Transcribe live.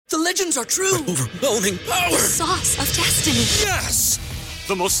The legends are true. Overwhelming power! Sauce of destiny. Yes!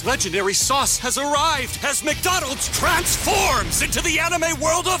 The most legendary sauce has arrived as McDonald's transforms into the anime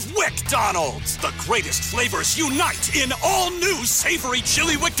world of WickDonald's. The greatest flavors unite in all new savory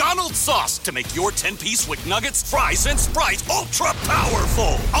chili McDonald's sauce to make your 10-piece Wick Nuggets, fries, and Sprite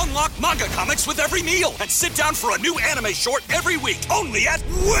ultra-powerful. Unlock manga comics with every meal and sit down for a new anime short every week only at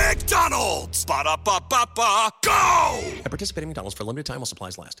WickDonald's. Ba-da-ba-ba-ba, go! At participating McDonald's for a limited time while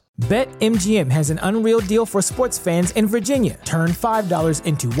supplies last. BetMGM has an unreal deal for sports fans in Virginia. Turn $5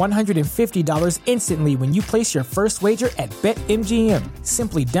 into $150 instantly when you place your first wager at BetMGM.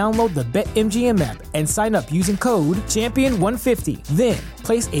 Simply download the BetMGM app and sign up using code Champion150. Then,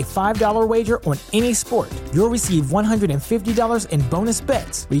 place a $5 wager on any sport. You'll receive $150 in bonus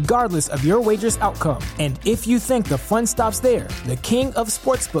bets, regardless of your wager's outcome. And if you think the fun stops there, the King of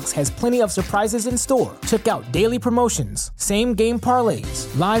Sportsbooks has plenty of surprises in store. Check out daily promotions, same-game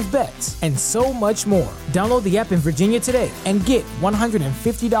parlays, live bets, and so much more. Download the app in Virginia today and get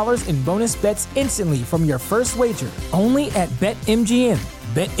 $150 in bonus bets instantly from your first wager. Only at BetMGM.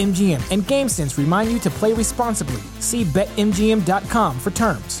 BetMGM and GameSense remind you to play responsibly. See BetMGM.com for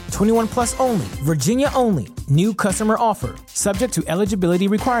terms. 21 plus only. Virginia only. New customer offer. Subject to eligibility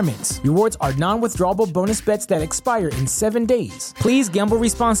requirements. Rewards are non-withdrawable bonus bets that expire in 7 days. Please gamble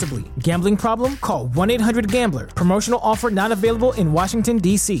responsibly. Gambling problem? Call 1-800-GAMBLER. Promotional offer not available in Washington,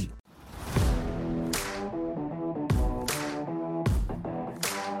 D.C.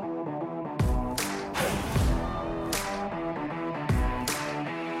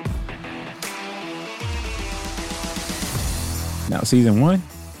 Now, season 1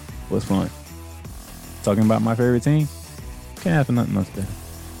 was fun. Talking about my favorite team, can't have nothing else better.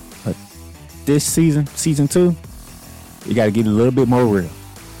 But this season, season 2, you got to get a little bit more real.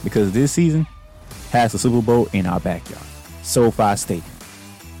 Because this season has the Super Bowl in our backyard. SoFi Stadium.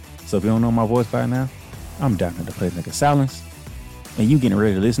 So if you don't know my voice by now, I'm down at the place like a silence. And you getting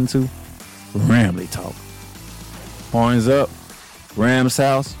ready to listen to Ramley Talk. Horns up, Rams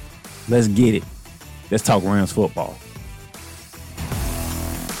house, let's get it. Let's talk Rams football.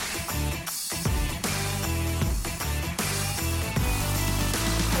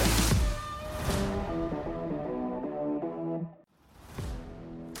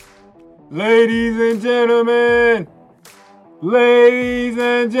 Ladies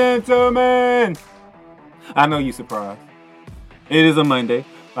and gentlemen, I know you surprised. It is a Monday.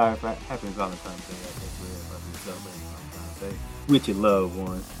 Happy Valentine's Day. Celebrating Valentine's Day with your loved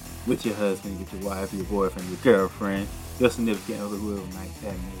ones, with your husband, with your wife, your boyfriend, your girlfriend, your significant other, whoever might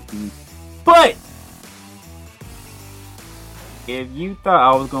that may be. But if you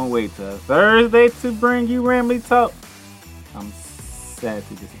thought I was gonna wait till Thursday to bring you Ramley Talk, I'm sad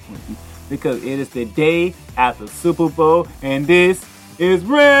to disappoint you. Because it is the day after Super Bowl, and this is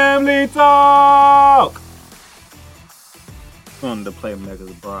Ramley Talk! From the Playmakers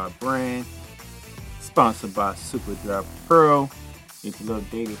Abroad brand, sponsored by SuperDrive Pro. If you love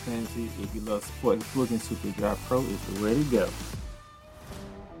daily fantasy, if you love sports booking, SuperDrive Pro is the way to go.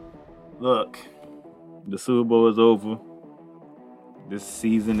 Look, the Super Bowl is over. This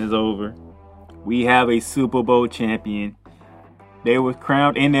season is over. We have a Super Bowl champion. They were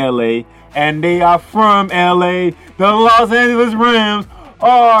crowned in LA, and they are from LA. The Los Angeles Rams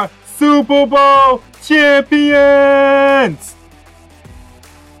are Super Bowl champions.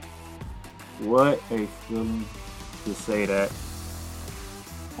 What a feeling to say that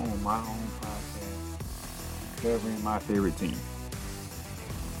on my own podcast, covering my favorite team.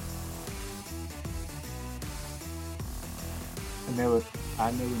 I never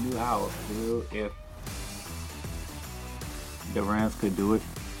knew how it would feel if the Rams could do it.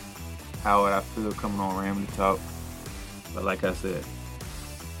 How would I feel coming on Ramley Talk? But like I said,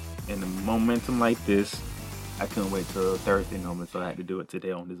 in a momentum like this, I couldn't wait till Thursday normally, so I had to do it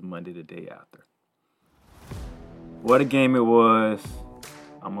today on this Monday, the day after. What a game it was.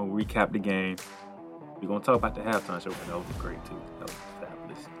 I'm going to recap the game. We're going to talk about the halftime show, but that was great too. That was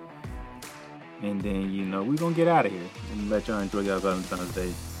fabulous. And then, we're going to get out of here and let y'all enjoy y'all Valentine's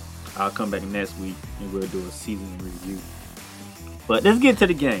Day. I'll come back next week and we'll do a season review. But let's get to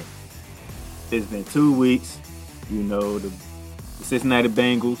the game. It's been 2 weeks. The Cincinnati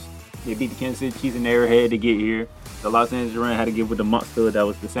Bengals, they beat the Kansas City Chiefs in Arrowhead to get here. The Los Angeles Rams had to get with the monster that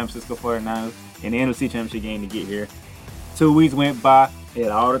was the San Francisco 49ers in the NFC Championship game to get here. 2 weeks went by. They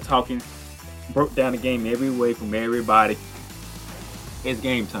had all the talking. Broke down the game every way from everybody. It's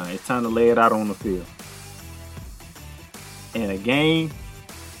game time. It's time to lay it out on the field. And a game,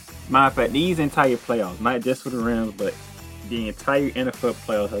 matter of fact, these entire playoffs, not just for the Rams, but the entire NFL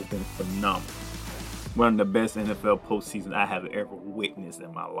playoffs has been phenomenal. One of the best NFL postseasons I have ever witnessed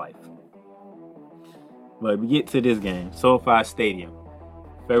in my life. But we get to this game, SoFi Stadium,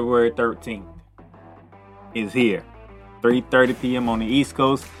 February 13th is here. 3:30 p.m. on the East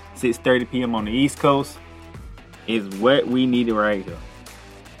Coast, 6:30 p.m. on the East Coast is what we needed right here.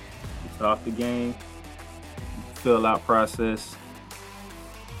 We start off the game, fill out process.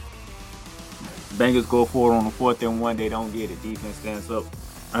 Bengals go forward on the 4th and 1. They don't get it. Defense stands up.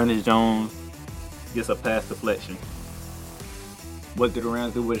 Ernest Jones gets a pass deflection. What did the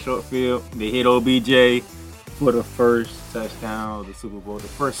Rams do with a short field? They hit OBJ for the first touchdown of the Super Bowl, the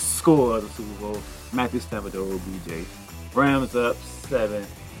first score of the Super Bowl. Matthew Stafford to OBJ. Rams up 7-0.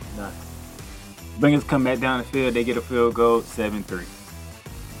 Bengals come back down the field. They get a field goal, 7-3.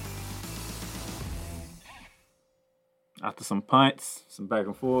 After some punts, some back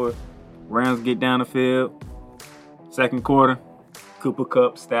and forth, Rams get down the field. Second quarter, Cooper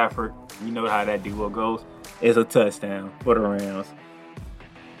Kupp, Stafford. You know how that duo goes. It's a touchdown for the Rams.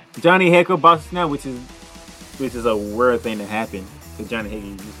 Johnny Hekker boxes snap, which is a weird thing to happen because Johnny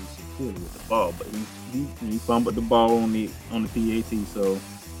Hekker usually securely with the ball, but he fumbled the ball on the PAT. So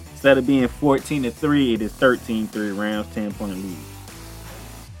instead of being 14-3, it is 13-3. Rams 10-point lead.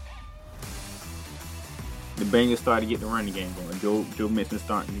 The Bengals started to get the running game going. Joe Mixon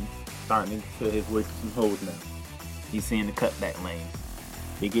starting to his way to some holes now. He's seeing the cutback lanes.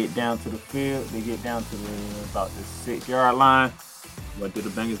 They get down to the field. They get down to about the 6-yard line. What did the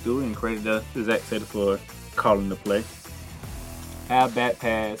Bengals do? And credit to Zach Taylor for calling the play. Halfback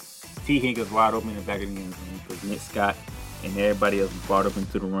pass. T. Higgins wide open in the back of the end zone because Nick Scott and everybody else was brought up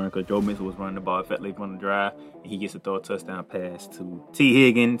into the run because Joe Mixon was running the ball effectively on the drive. And he gets to throw a touchdown pass to T.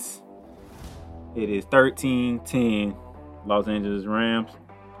 Higgins. It is 13-10 Los Angeles Rams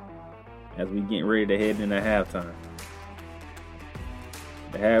as we getting ready to head into halftime.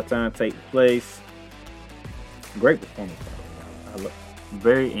 The halftime takes place. Great performance. I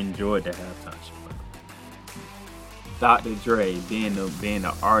very enjoyed the halftime show. Dr. Dre, being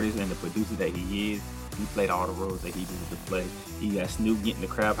the artist and the producer that he is, he played all the roles that he needed to play. He got Snoop getting the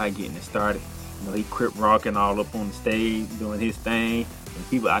crowd high, getting it started. You know, he crip rocking all up on the stage, doing his thing. And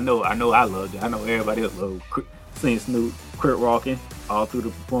people, I know I loved it. I know everybody else loved seeing Snoop crip rocking all through the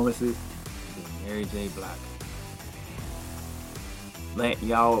performances. And then Mary J. Blige.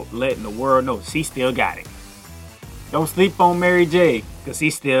 Letting the world know she still got it. Don't sleep on Mary J, because she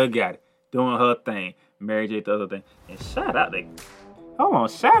still got it. Doing her thing. Mary J the other thing. And shout out.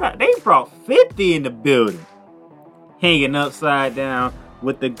 They brought 50 in the building. Hanging upside down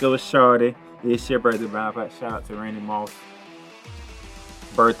with the ghost shorty. It's your birthday, Brown. Shout out to Randy Moss.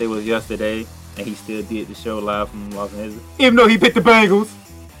 Birthday was yesterday, and he still did the show live from Los Angeles, even though he picked the Bengals.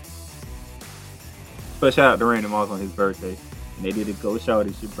 But shout out to Randy Moss on his birthday. And they did a Go Shorty,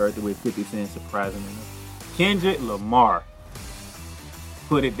 it's your birthday with 50 Cent, surprisingly enough. Kendrick Lamar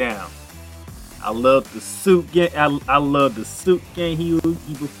put it down. I love the suit game. I love the suit game he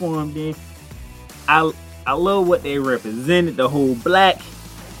performed in. I love what they represented, the whole black.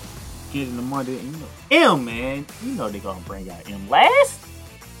 Kendrick Lamar did, M, man. You know they gonna bring out M last.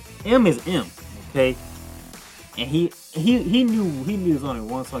 M is M, okay? And he knew there's only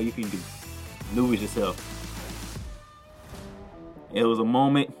one song you can do. Lose Yourself. It was a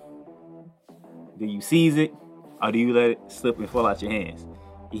moment. Do you seize it, or do you let it slip and fall out your hands?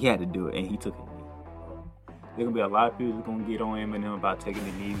 He had to do it, and he took it. There's gonna be a lot of people that's gonna get on Eminem about taking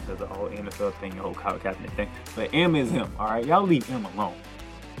the knee because of the whole NFL thing, the whole Colin Kaepernick thing. But M is him, all right? Y'all leave him alone.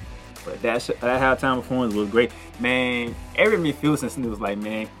 But that halftime performance was great, man. Every McPherson was like,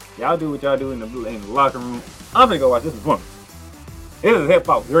 man, y'all do what y'all do in the locker room. I'm gonna go watch this performance. This is hip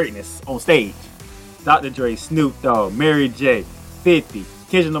hop greatness on stage. Dr. Dre, Snoop Dogg, Mary J, 50,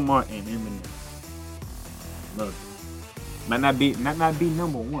 Kendrick Lamar, and Eminem. Love it. Might not be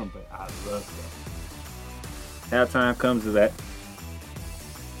number one, but I love that. Halftime comes to that.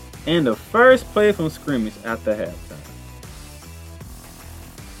 And the first play from scrimmage after halftime.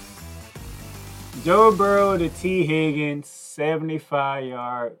 Joe Burrow to T. Higgins,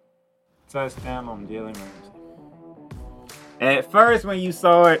 75-yard touchdown on Jalen Ramsey. At first, when you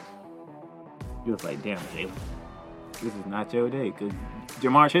saw it, you was like, damn, Jalen, this is not your day. Because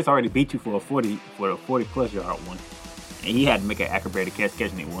Jamar Chase already beat you for a 40-plus yard one. And he had to make an acrobatic catch,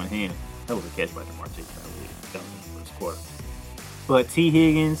 catching it one hand. That was a catch by Jamar Chase. That was in the first quarter. But T.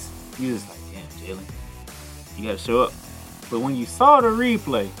 Higgins, you was like, damn, Jalen, you got to show up. But when you saw the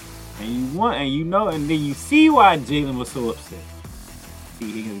replay, and then you see why Jalen was so upset.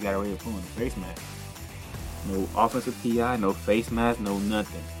 T. Higgins got away with pulling the face mask. No offensive PI, no face mask, no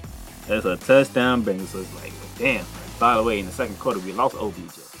nothing. That's a touchdown, Bengals. So it's like, well, damn. By the way, in the second quarter, we lost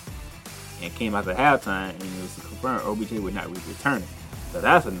OBJ. and came out to halftime, and it was confirmed OBJ would not be returning. So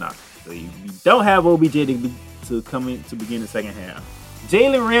that's a knock. So you don't have OBJ to come in to begin the second half.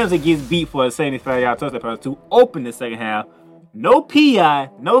 Jalen Ramsey gets beat for a 75-yard touchdown pass to open the second half. No PI,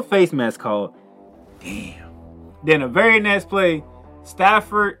 no face mask call. Damn. Then the very next play,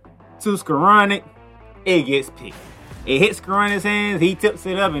 Stafford to Skoranek, it gets picked. It hits Skoranek's hands, he tips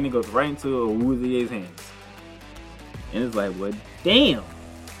it up, and it goes right into Awuzie's hands. And it's like, well, damn.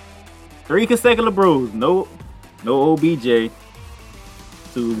 3 consecutive blows, no OBJ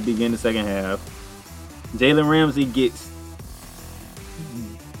to begin the second half. Jalen Ramsey gets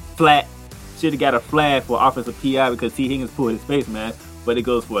flat. Should have got a flag for offensive PI because T. Higgins pulled his face mask, but it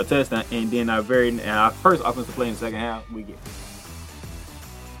goes for a touchdown. And then our first offensive play in the second half, we get it.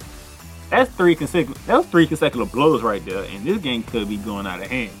 That's 3 consecutive blows right there, and this game could be going out of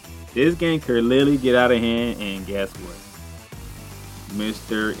hand. This game could literally get out of hand, and guess what?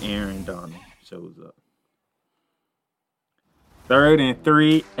 Mr. Aaron Donald shows up. 3rd and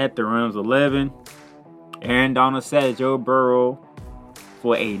 3 at the Rams 11. Aaron Donald sat Joe Burrow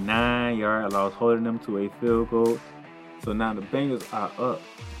for a 9-yard loss, holding them to a field goal. So now the Bengals are up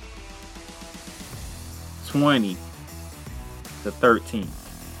 20-13.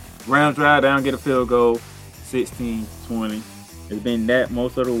 Rams drive down, get a field goal, 16-20. It's been that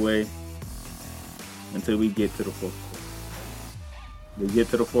most of the way until we get to the fourth quarter. We get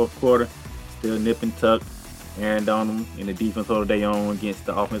to the fourth quarter, still nip and tuck. Aaron Donald and the defense hold their own against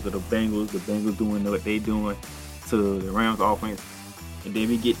the offense of the Bengals. The Bengals doing what they doing to the Rams offense. And then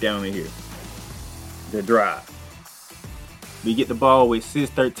we get down to here. The drive. We get the ball with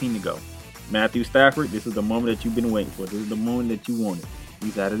 6:13 to go. Matthew Stafford, this is the moment that you've been waiting for. This is the moment that you wanted.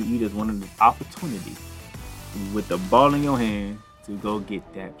 You just wanted the opportunity with the ball in your hand to go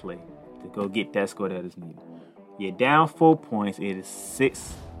get that play, to go get that score that is needed. You're down 4 points. It is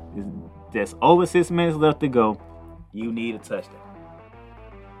 6. There's over 6 minutes left to go. You need a touchdown.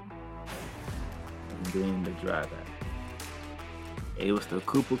 And then the drive out. It was the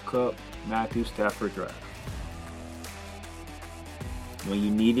Cooper Kupp, Matthew Stafford drive. When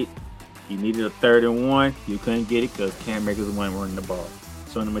you needed a 3rd and 1. You couldn't get it because Cam Akers wasn't running the ball.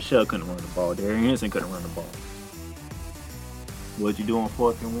 Sonny Michel couldn't run the ball. Darren Henson couldn't run the ball. What you do on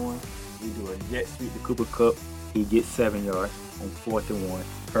 4th and 1? You do a jet sweep to Cooper Kupp. He gets 7 yards on 4th and 1.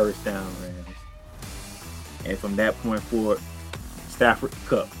 First down, Rams. And from that point forward, Stafford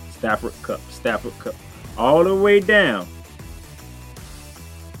Kupp. All the way down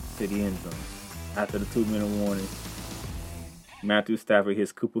to the end zone. After the 2-minute warning, Matthew Stafford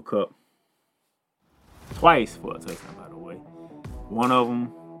hits Cooper Kupp twice for a touchdown, by the way. One of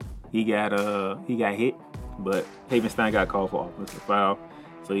them, he got hit, but Havenstein got called for offensive foul.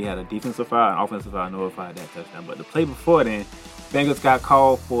 So he had a defensive foul and offensive foul nullified that touchdown. But the play before then, Bengals got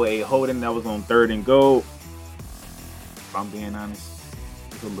called for a holding that was on 3rd and goal. If I'm being honest,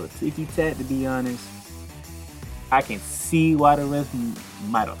 it's a little ticky-tack to be honest. I can see why the rest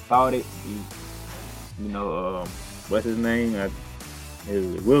might have thought it. What's his name? It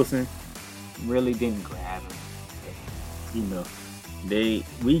was Wilson. Really didn't grab him.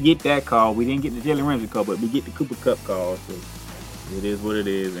 We get that call. We didn't get the Jalen Ramsey call, but we get the Cooper Kupp call. So it is what it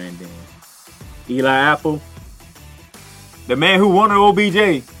is. And then Eli Apple, the man who wanted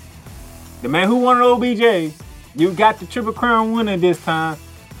OBJ. You got the Triple Crown winner this time.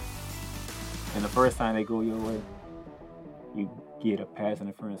 And the first time they go your way, you get a pass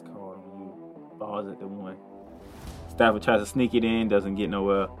interference call and you balls at the 1. Stafford tries to sneak it in, doesn't get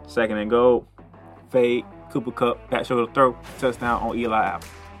nowhere. 2nd and goal, fade, Cooper Kupp, back shoulder throw, touchdown on Eli Apple.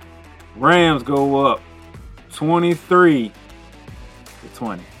 Rams go up 23-20.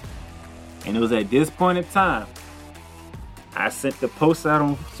 And it was at this point in time, I sent the post out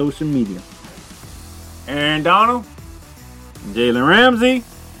on social media. Aaron Donald, Jalen Ramsey,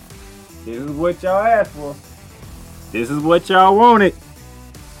 this is what y'all asked for. This is what y'all wanted.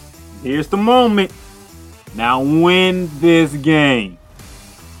 Here's the moment. Now win this game.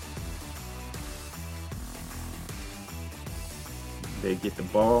 They get the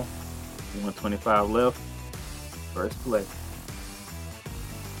ball. 1:25 left. First play.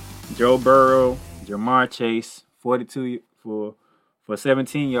 Joe Burrow, Jamar Chase, 42 for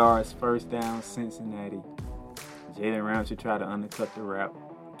 17 yards. First down, Cincinnati. Jalen Ramsey tried to undercut the route.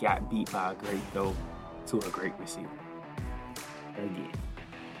 Got beat by a great throw to a great receiver. Again.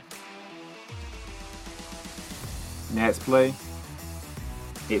 Next play.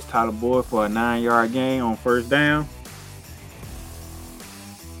 It's Tyler Boyd for a 9-yard gain on first down.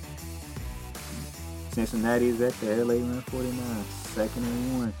 Cincinnati is at the LA 149. 2nd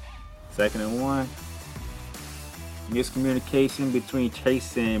and 1. Miscommunication between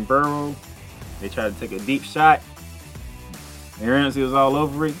Chase and Burrow. They tried to take a deep shot. Aaron Ramsey was all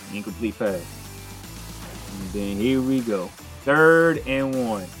over it. Incomplete pass. And then here we go. 3rd and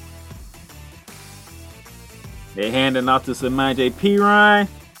 1. They handed off to Samaje Perine.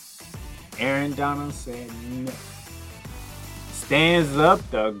 Aaron Donald said no. Stands up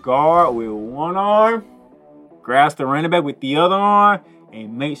the guard with one arm. Grabs the running back with the other arm.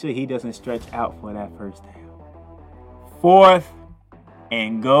 And make sure he doesn't stretch out for that first down. 4th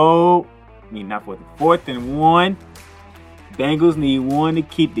and goal. Not 4th. 4th and 1. Bengals need one to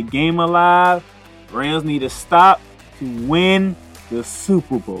keep the game alive. Rams need to stop to win the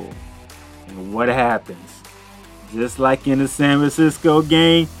Super Bowl. And what happens? Just like in the San Francisco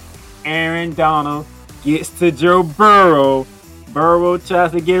game, Aaron Donald gets to Joe Burrow. Burrow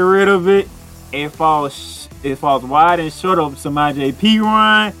tries to get rid of it. It falls wide and short of Samaje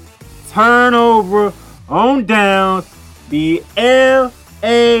Perine. Turnover on downs. The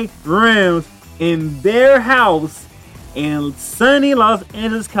LA Rams in their house in sunny Los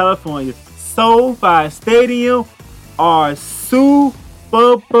Angeles, California, SoFi Stadium, are Super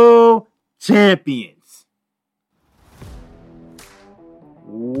Bowl champions.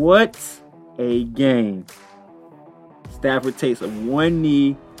 What a game. Stafford takes a one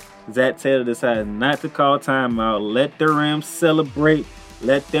knee. Zach Taylor decides not to call timeout. Let the Rams celebrate.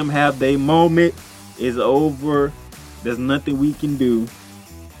 Let them have their moment. It's over. There's nothing we can do.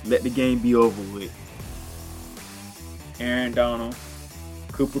 Let the game be over with. Aaron Donald,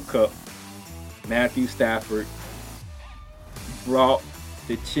 Cooper Kupp, Matthew Stafford brought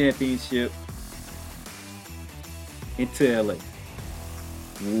the championship into LA.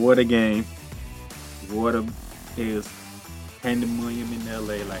 What a game. What a is pandemonium in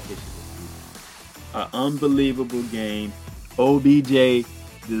LA like it should be. An unbelievable game. OBJ,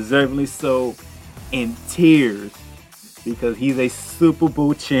 deservedly so, in tears because he's a Super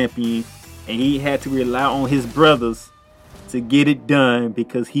Bowl champion and he had to rely on his brothers to get it done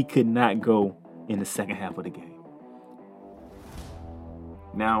because he could not go in the second half of the game.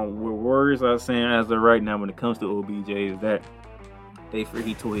 Now, what worries are saying as of right now when it comes to OBJ is that they fear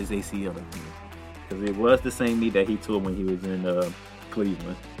he tore his ACL again. Because it was the same knee that he tore when he was in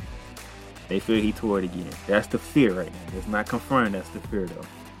Cleveland. They fear he tore it again. That's the fear right now. It's not confirmed. That's the fear, though.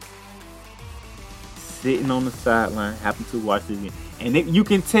 Sitting on the sideline, happened to watch this game. And you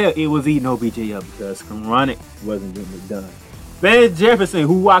can tell it was eating OBJ up because Chronic wasn't getting it done. Van Jefferson,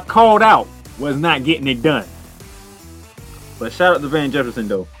 who I called out, was not getting it done. But shout out to Van Jefferson,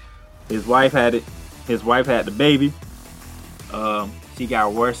 though. His wife had it. His wife had the baby. She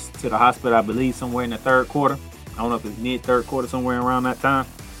got worse to the hospital, I believe, somewhere in the third quarter. I don't know if it's mid-third quarter, somewhere around that time.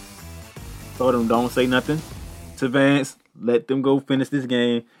 Told them don't say nothing to Vance. Let them go finish this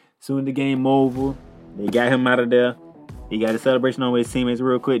game. Soon the game over. They got him out of there. He got a celebration on with his teammates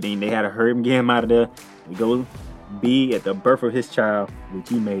real quick. Then they had to hurry him, get him out of there. He go be at the birth of his child, which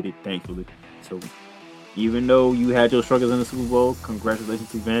he made it, thankfully. So even though you had your struggles in the Super Bowl, congratulations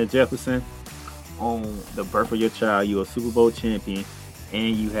to Van Jefferson on the birth of your child. You're a Super Bowl champion.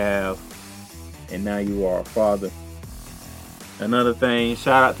 And now you are a father. Another thing,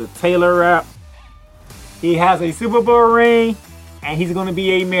 shout out to Taylor Rapp. He has a Super Bowl ring, and he's going to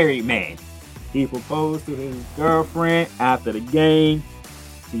be a married man. He proposed to his girlfriend after the game.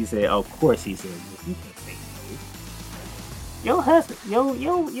 She said, of course he said, you can't say no. Your husband,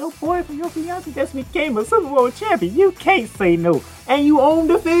 your boyfriend, your fiance just became a Super Bowl champion. You can't say no. And you own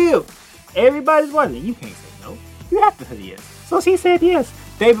the field. Everybody's watching. You can't say no. You have to say yes. So she said yes.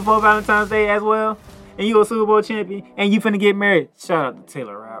 Day before Valentine's Day as well. And you a Super Bowl champion. And you finna get married. Shout out to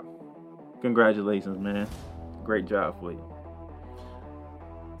Taylor Rapp. Congratulations, man. Great job for you.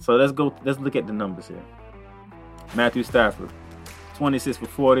 So let's look at the numbers here. Matthew Stafford, 26 for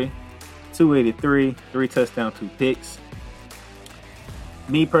 40, 283, 3 touchdowns, 2 picks.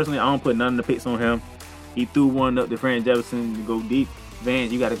 Me personally, I don't put none of the picks on him. He threw one up to Van Jefferson to go deep.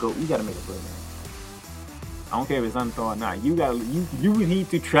 Vance, you gotta make a play, man. I don't care if it's underthrown or not. You need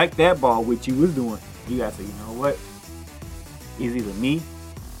to track that ball, which you was doing. You gotta say, you know what? It's either me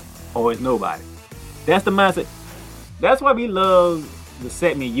or it's nobody. That's the mindset. That's why we love the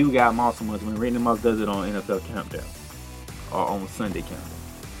segment You Got Moss so much when Randy Moss does it on NFL Countdown or on Sunday Countdown.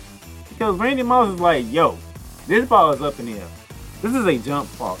 Because Randy Moss is like, yo, this ball is up in the air. This is a jump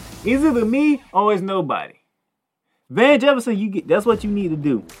ball. It's either me or it's nobody. Van Jefferson, that's what you need to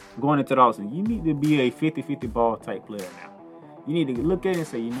do going into the offseason. You need to be a 50-50 ball type player now. You need to look at it and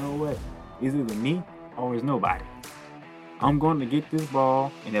say, you know what? It's either me or it's nobody. I'm going to get this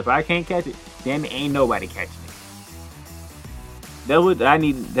ball, and if I can't catch it, then ain't nobody catching it. That's what I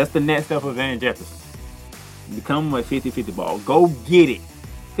need. That's the next step for Van Jefferson. Become a 50-50 ball. Go get it.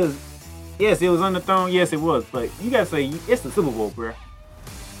 Because Yes, it was underthrown. Yes, it was. But you gotta say it's the Super Bowl, bro.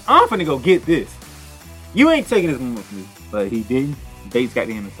 I'm finna go get this. You ain't taking this moment from me. But he didn't. Bates got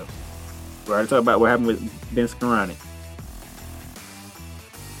the interception. We already talked about what happened with Ben Skowronek.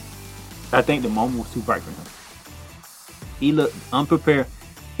 I think the moment was too bright for him. He looked unprepared.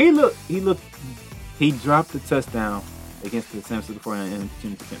 He dropped the touchdown against the San Francisco 49ers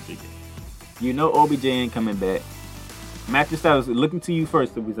in the championship. You know OBJ ain't coming back. Matthew Stafford was looking to you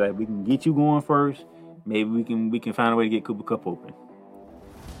first. So we like, we can get you going first. Maybe we can find a way to get Cooper Kupp open.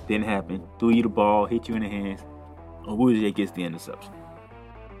 Didn't happen. Threw you the ball, hit you in the hands. OBJ gets the interception.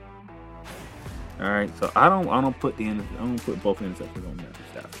 All right, so I don't put both interceptions on Matthew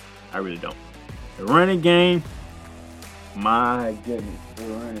Stafford. I really don't. The running game, my goodness,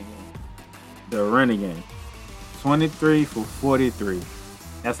 the running game, 23 for 43.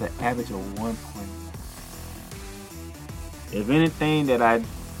 That's an average of 1 point. If anything that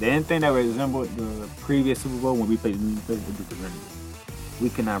resembled the previous Super Bowl when we played the running game, we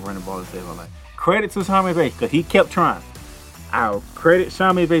could not run the ball to save our life. Credit to Sean McVay because he kept trying. I'll credit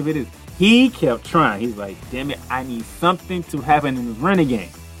Sean McVay for this. He kept trying. He's like, damn it, I need something to happen in this running game.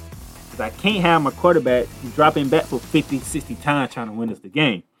 Because I can't have my quarterback dropping back for 50, 60 times trying to win us the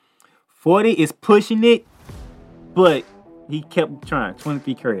game. 40 is pushing it, but he kept trying.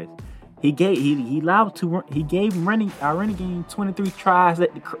 23 carries. He gave our running game 23 tries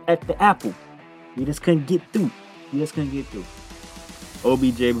at the apple. We just couldn't get through.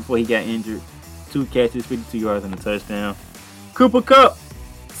 OBJ before he got injured, 2 catches, 52 yards and a touchdown. Cooper Kupp,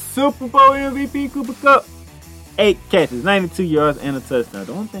 Super Bowl MVP Cooper Kupp, 8 catches, 92 yards and a touchdown.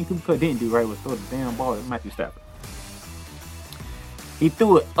 The only thing Cooper Kupp didn't do right was throw the damn ball to Matthew Stafford. He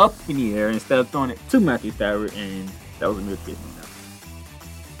threw it up in the air instead of throwing it to Matthew Stafford, and that was a miscatch.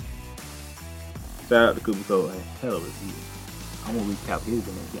 Shout out to Cooper Kupp, a hell of a season. I'm gonna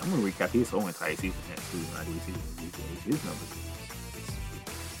recap his whole entire season next season. I do season his numbers.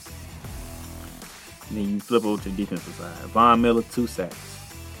 And then you flip over to the defensive side. Von Miller, 2 sacks.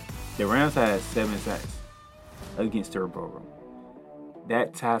 The Rams had 7 sacks against Joe Burrow.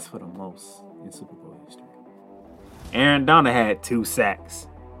 That ties for the most in Super Bowl history. Aaron Donald had 2 sacks.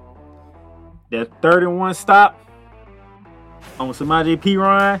 The 31 stop on Samaje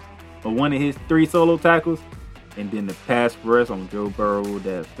Perine on one of his 3 solo tackles. And then the pass rush on Joe Burrow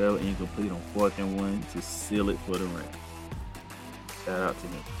that fell incomplete on 4th and 1 to seal it for the Rams. Shout out to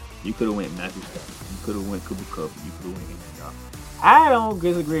him. You could have went Matthew Stafford. You could have went Cooper Kupp. You could have went Aaron Donald. I don't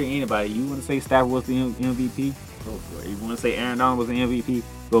disagree with anybody. You want to say Stafford was the MVP? Go for it. You want to say Aaron Donald was the MVP?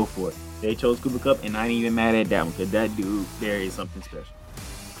 Go for it. They chose Cooper Kupp, and I ain't even mad at that one because that dude, there is something special.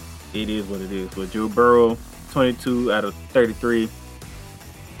 It is what it is. But Joe Burrow, 22 out of 33,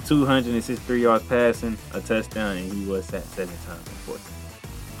 263 yards passing, a touchdown, and he was sacked 7 times on 4th.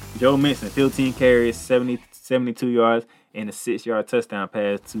 Joe Mixon, 15 carries, 72 yards, and a 6-yard touchdown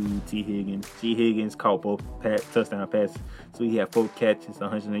pass to T. Higgins. T. Higgins caught both touchdown passes, so he had 4 catches,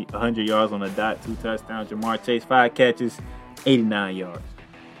 100 yards on the dot, 2 touchdowns. Jamar Chase, 5 catches, 89 yards.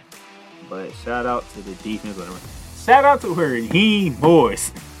 But shout out to the defense. Shout out to Raheem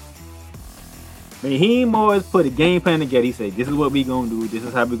Morris. Raheem Morris put a game plan together. He said, this is what we going to do. This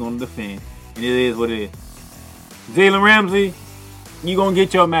is how we going to defend. And it is what it is. Jalen Ramsey, you going to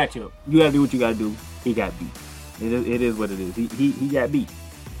get your matchup. You got to do what you got to do. He got beat. It is what it is. He got beat.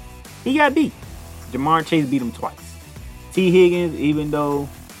 He got beat. Jamar Chase beat him twice. T. Higgins, even though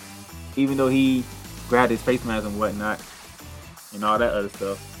he grabbed his face mask and whatnot and all that other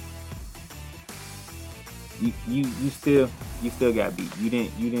stuff, you still got beat. You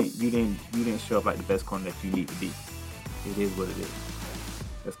didn't show up like the best corner that you need to be. It is what it is.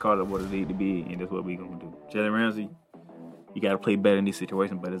 Let's call it what it need to be, and that's what we're gonna do. Jalen Ramsey, you gotta play better in these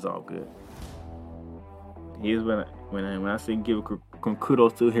situations, but it's all good. Here's when I say give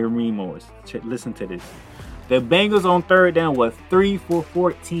kudos to Raheem Morris. Listen to this. The Bengals on 3rd down was 3 for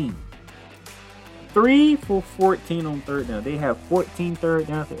 14. 3 for 14 on 3rd down. They have 14 3rd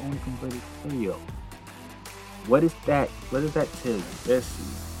downs. They only completed 3 of them. What is that? What does that tell you? Let's see.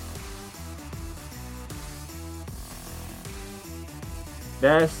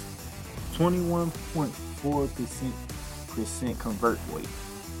 That's 21.4% convert rate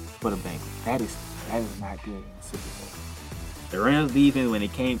for the Bengals. That is not good in the Super Bowl. The Rams defense, when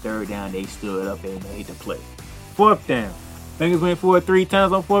it came 3rd down, they stood up and made the play. 4th down. Bengals went for it 3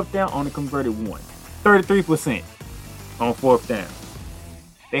 times on 4th down, only converted 1. 33% on 4th down.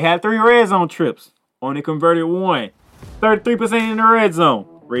 They had 3 red zone trips, only converted 1. 33% in the red zone.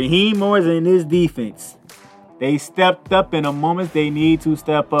 Raheem Morris and his defense, they stepped up in the moments they need to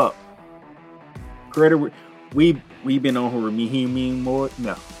step up. Credit, we've been on Raheem Morris.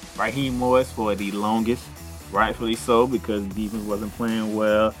 No, Raheem Morris for the longest, rightfully so, because defense wasn't playing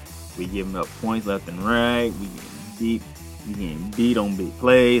well. We giving up points left and right. We getting beat on big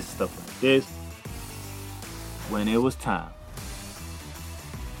plays, stuff like this. When it was time,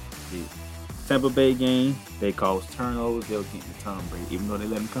 the Tampa Bay game, they caused turnovers. They were getting the Tom Brady, even though they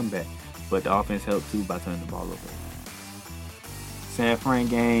let him come back. But the offense helped too by turning the ball over. San Fran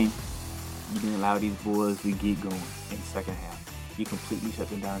game, you didn't allow these boys to get going in the second half. You completely shut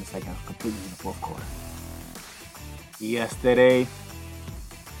them down in the second half, completely in the fourth quarter. Yesterday,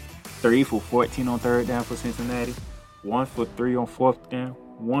 3 for 14 on third down for Cincinnati, 1 for 3 on fourth down,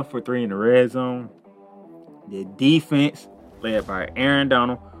 1 for 3 in the red zone. The defense, led by Aaron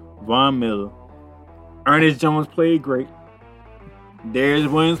Donald, Von Miller, Ernest Jones played great. Darius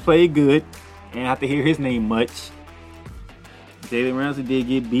Williams played good. Ain't have to hear his name much. Jalen Ramsey did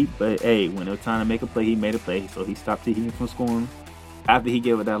get beat, but hey, when it was time to make a play, he made a play. So he stopped T. Higgins from scoring. After he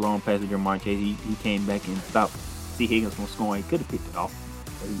gave it that long pass to Jamar Chase, he came back and stopped T. Higgins from scoring. He could have picked it off,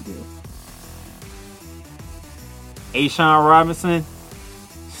 but he did. A'Shawn Robinson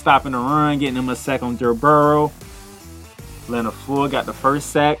stopping the run, getting him a sack on Joe Burrow. Leonard Floyd got the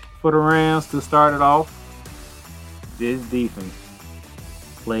first sack for the Rams to start it off. This defense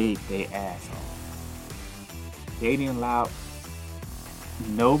played their ass off. They didn't allow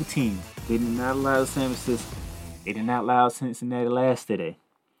no team. They did not allow San Francisco. They did not allow Cincinnati last today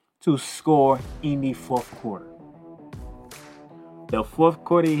to score in the fourth quarter. The fourth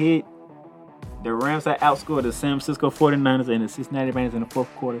quarter hit. The Rams had outscored the San Francisco 49ers and the Cincinnati Bengals in the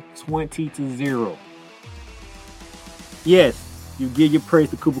fourth quarter 20-0. Yes, you give your praise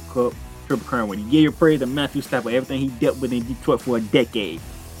to Cooper Kupp, Triple Crown winner. You give your praise to Matthew Stafford, everything he dealt with in Detroit for a decade,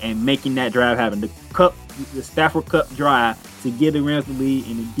 and making that drive happen. The Stafford Cup drive to give the Rams the lead,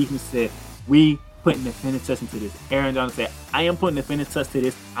 and the defense said, we putting the finish touch into this. Aaron Donald said, I am putting the finish touch to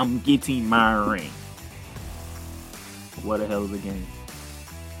this. I'm getting my ring. What a hell of a game.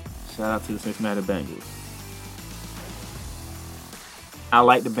 Shout out to the Cincinnati Bengals. I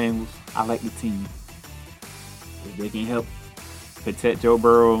like the Bengals. I like the team. If they can help protect Joe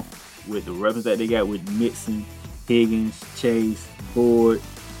Burrow with the weapons that they got with Mixon, Higgins, Chase, Boyd,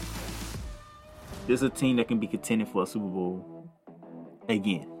 this is a team that can be contending for a Super Bowl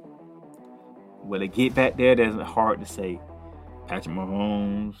again. Will they get back there? That's hard to say. Patrick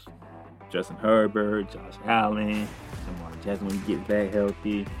Mahomes, Justin Herbert, Josh Allen, Lamar Jackson when he gets back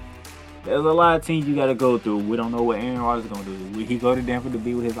healthy. There's a lot of teams you got to go through. We don't know what Aaron Rodgers is going to do. Will he go to Denver to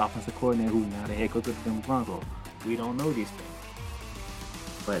be with his offensive coordinator, who's now the head coach of the Denver Broncos? We don't know these things.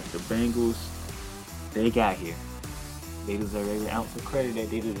 But the Bengals, they got here. They deserve every ounce of credit that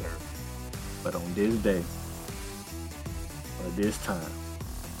they deserve. But on this day, or this time,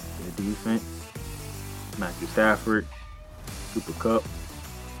 the defense, Matthew Stafford, Cooper Kupp,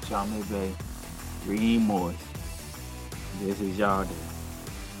 Sean McVay, Raheem Morris, this is y'all day.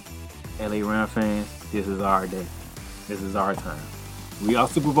 LA Rams fans, this is our day. This is our time. We are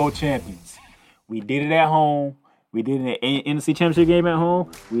Super Bowl champions. We did it at home. We did it in the NFC Championship game at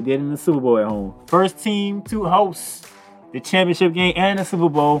home. We did it in the Super Bowl at home. First team to host the championship game and the Super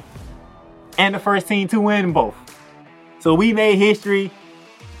Bowl, and the first team to win both. So we made history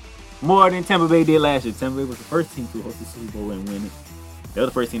more than Tampa Bay did last year. Tampa Bay was the first team to host the Super Bowl and win it. They were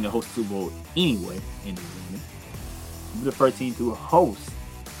the first team to host the Super Bowl anyway and to win it. We were the first team to host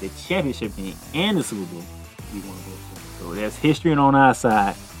the championship game and the Super Bowl. We won both. So that's history on our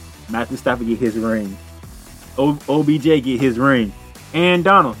side. Matthew Stafford get his ring. OBJ get his ring. Aaron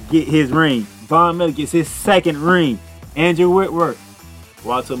Donald get his ring. Von Miller gets his second ring. Andrew Whitworth,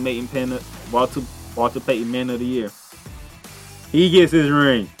 Walter Payton Man of the Year. He gets his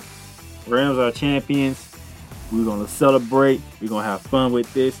ring. Rams are champions. We're gonna celebrate. We're gonna have fun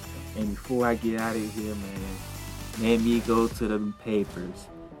with this. And before I get out of here, man, let me go to the papers.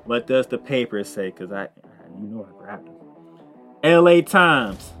 What does the paper say? Because I grabbed them. LA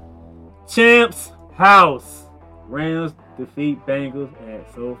Times. Champs house. Rams defeat Bengals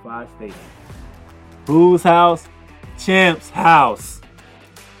at SoFi Stadium. Whose house? Champs house.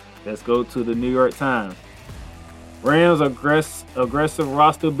 Let's go to the New York Times. Rams aggressive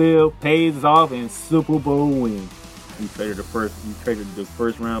roster build pays off in Super Bowl win. You traded the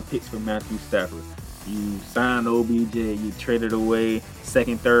first round picks for Matthew Stafford. You signed OBJ. You traded away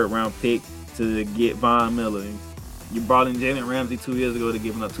second, third round pick to get Von Miller. You brought in Jalen Ramsey 2 years ago to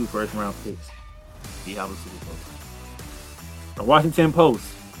give him up 2 first round picks. See how the Super Bowl. The Washington Post.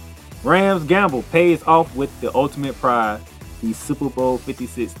 Rams gamble pays off with the ultimate prize, the Super Bowl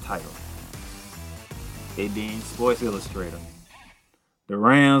 56 title. It being Sports Illustrated. The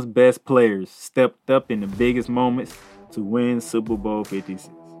Rams' best players stepped up in the biggest moments to win Super Bowl 56.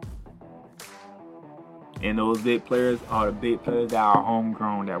 And those big players are the big players that are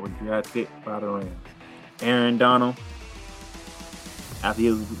homegrown, that were drafted by the Rams. Aaron Donald, after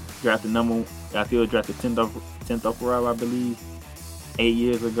he was drafted 10th overall, I believe, 8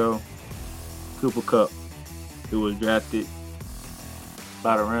 years ago. Cooper Kupp, who was drafted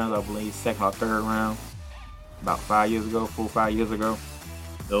by the Rams, I believe, 2nd or 3rd round, about 4 or 5 years ago.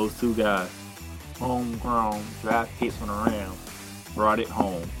 Those two guys, homegrown draft picks from the Rams, brought it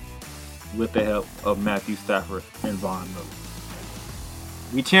home with the help of Matthew Stafford and Von Miller.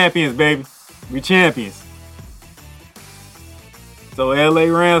 We champions, baby. We champions. So LA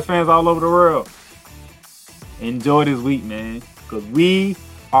Rams fans all over the world, enjoy this week, man, because we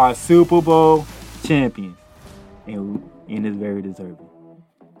are Super Bowl champions, and it's very deserving.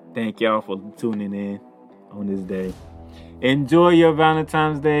 Thank y'all for tuning in on this day. Enjoy your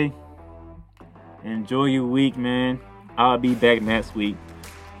Valentine's Day. Enjoy your week, man. I'll be back next week.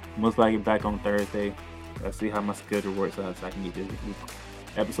 Most likely back on Thursday. Let's see how my schedule works out so I can get this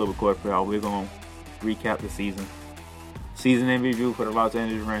episode recorded for y'all. We're going to recap the season. Season in review for the Los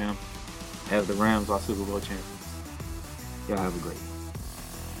Angeles Rams as the Rams are Super Bowl champions. Y'all have a great one.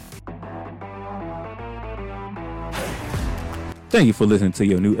 Thank you for listening to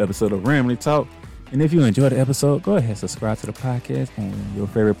your new episode of Ramley Talk. And if you enjoyed the episode, go ahead and subscribe to the podcast on your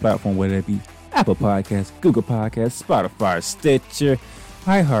favorite platform, whether it be Apple Podcasts, Google Podcasts, Spotify, Stitcher,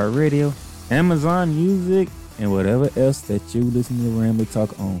 iHeartRadio, Amazon Music, and whatever else that you listen to Ramley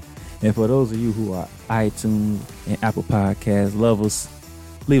Talk on. And for those of you who are iTunes and Apple Podcast lovers,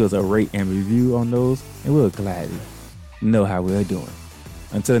 leave us a rate and review on those, and we'll gladly know how we're doing.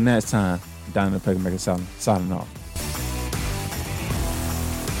 Until next time, Donnie the Playmaker signing off.